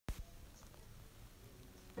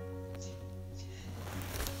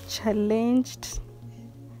Challenged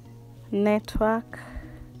Network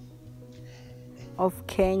of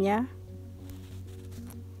Kenya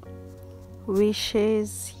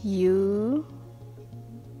wishes you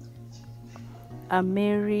a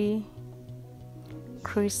Merry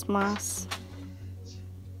Christmas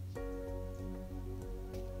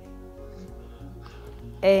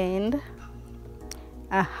and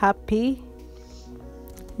a Happy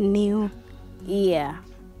New Year.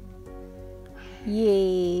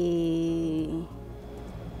 Yay!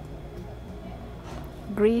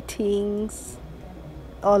 Greetings,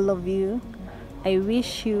 all of you. I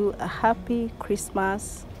wish you a happy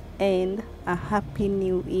Christmas and a happy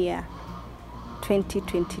New Year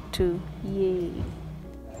 2022. Yay!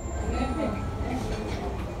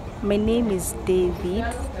 My name is David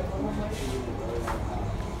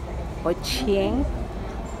Ochieng.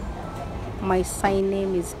 My sign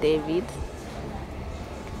name is David.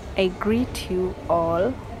 I greet you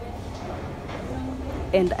all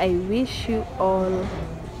and I wish you all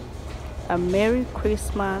a Merry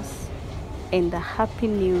Christmas and a Happy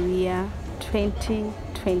New Year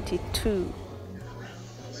 2022.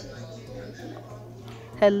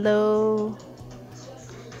 Hello,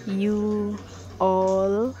 you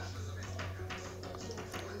all.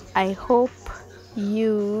 I hope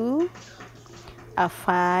you are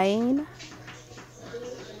fine.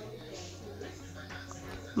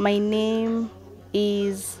 My name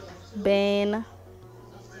is Ben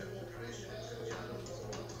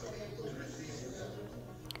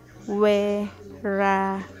Werangai.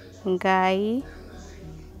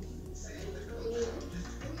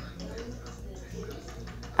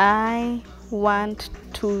 I want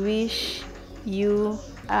to wish you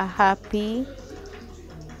a happy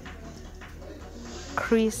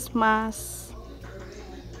Christmas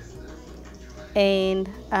and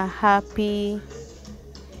a happy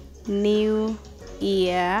New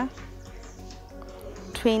Year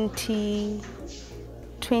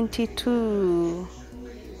 2022.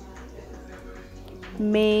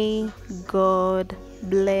 May God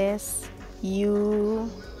bless you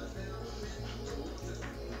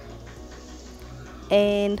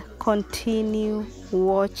and continue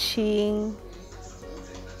watching.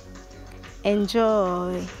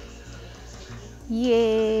 Enjoy.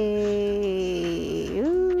 Yay!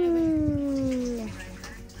 Ooh.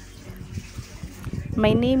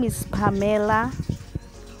 My name is Pamela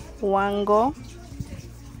Wango.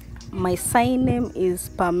 My sign name is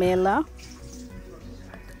Pamela.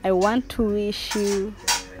 I want to wish you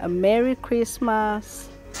a Merry Christmas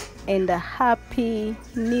and a Happy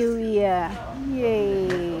New Year.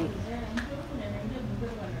 Yay!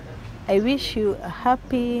 I wish you a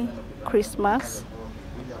Happy Christmas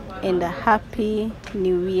and a Happy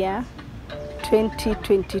New Year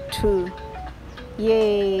 2022.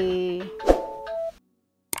 Yay!